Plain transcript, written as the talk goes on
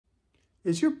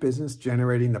Is your business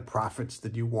generating the profits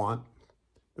that you want,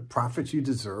 the profits you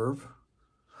deserve?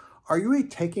 Are you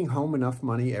taking home enough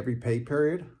money every pay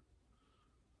period?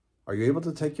 Are you able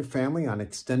to take your family on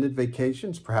extended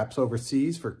vacations, perhaps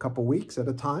overseas for a couple weeks at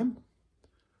a time?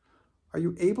 Are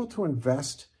you able to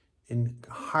invest in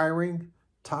hiring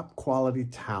top quality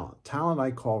talent? Talent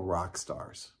I call rock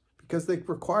stars, because they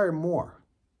require more.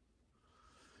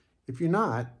 If you're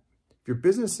not, if your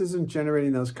business isn't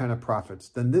generating those kind of profits,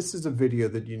 then this is a video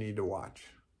that you need to watch.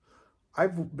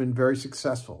 I've been very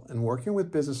successful in working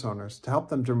with business owners to help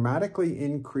them dramatically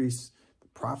increase the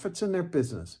profits in their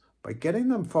business by getting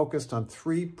them focused on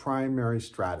 3 primary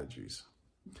strategies.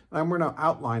 And I'm going to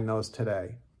outline those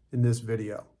today in this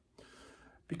video,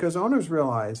 because owners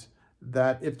realize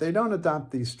that if they don't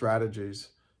adopt these strategies,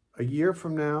 a year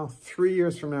from now, 3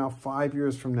 years from now, 5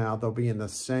 years from now, they'll be in the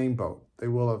same boat. They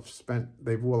will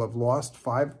have lost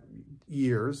 5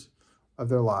 years of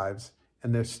their lives,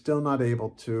 and they're still not able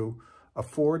to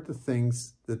afford the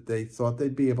things that they thought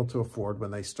they'd be able to afford when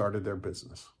they started their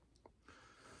business.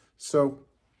 So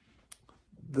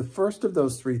the first of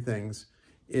those 3 things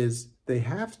is they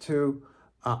have to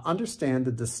understand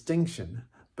the distinction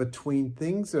between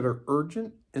things that are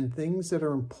urgent and things that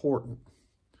are important.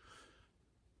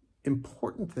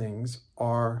 Important things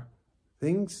are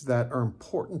things that are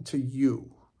important to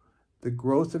you, the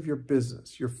growth of your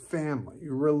business, your family,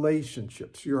 your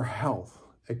relationships, your health,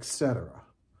 etc.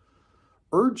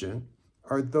 Urgent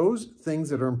are those things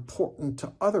that are important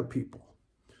to other people.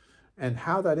 And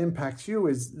how that impacts you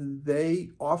is they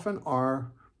often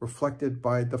are reflected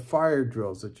by the fire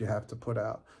drills that you have to put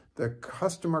out, the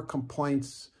customer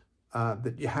complaints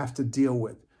that you have to deal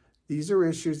with. These are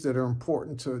issues that are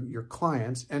important to your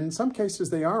clients, and in some cases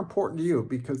they are important to you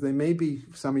because they may be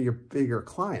some of your bigger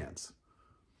clients.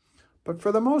 But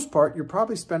for the most part, you're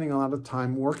probably spending a lot of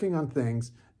time working on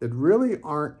things that really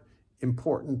aren't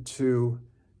important to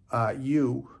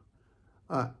you,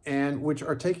 and which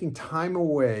are taking time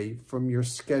away from your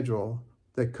schedule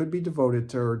that could be devoted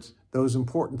towards those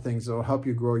important things that will help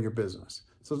you grow your business.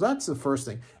 So that's the first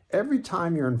thing. Every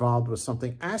time you're involved with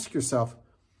something, ask yourself,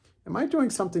 am I doing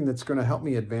something that's going to help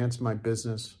me advance my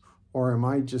business, or am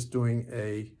I just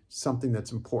doing something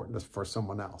that's important for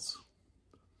someone else?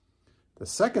 The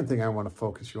second thing I want to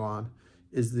focus you on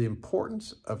is the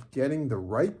importance of getting the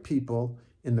right people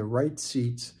in the right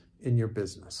seats in your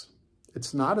business.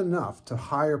 It's not enough to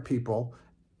hire people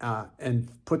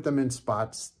and put them in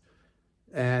spots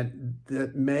and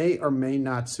that may or may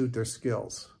not suit their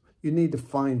skills. You need to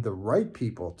find the right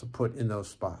people to put in those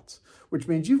spots, which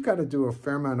means you've got to do a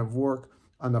fair amount of work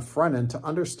on the front end to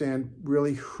understand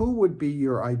really who would be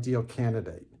your ideal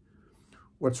candidate.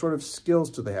 What sort of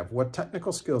skills do they have? What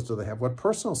technical skills do they have? What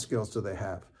personal skills do they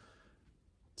have?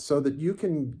 So that you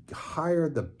can hire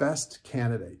the best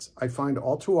candidates. I find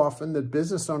all too often that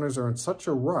business owners are in such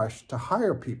a rush to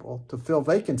hire people to fill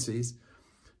vacancies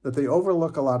that they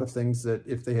overlook a lot of things that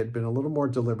if they had been a little more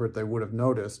deliberate, they would have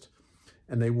noticed,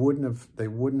 and they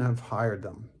wouldn't have hired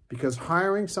them, because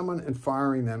hiring someone and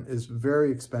firing them is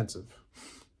very expensive.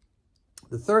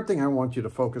 The third thing I want you to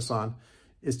focus on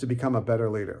is to become a better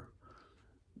leader.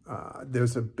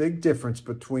 There's a big difference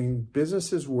between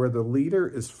businesses where the leader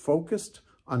is focused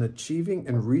on achieving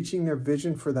and reaching their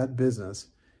vision for that business,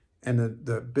 and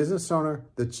the business owner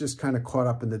that's just kind of caught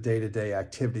up in the day-to-day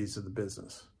activities of the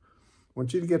business. I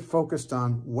want you to get focused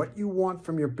on what you want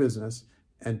from your business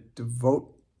and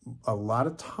devote a lot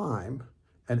of time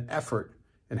and effort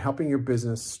in helping your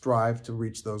business strive to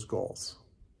reach those goals.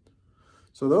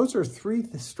 So those are 3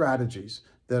 strategies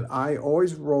that I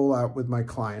always roll out with my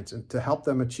clients and to help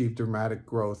them achieve dramatic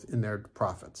growth in their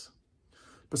profits.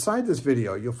 Beside this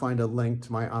video, you'll find a link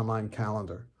to my online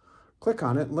calendar. Click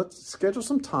on it and let's schedule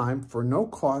some time for no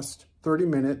cost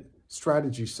 30-minute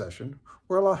strategy session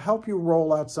where I'll help you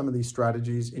roll out some of these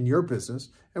strategies in your business,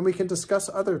 and we can discuss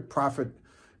other profit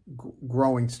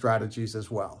growing strategies as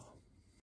well.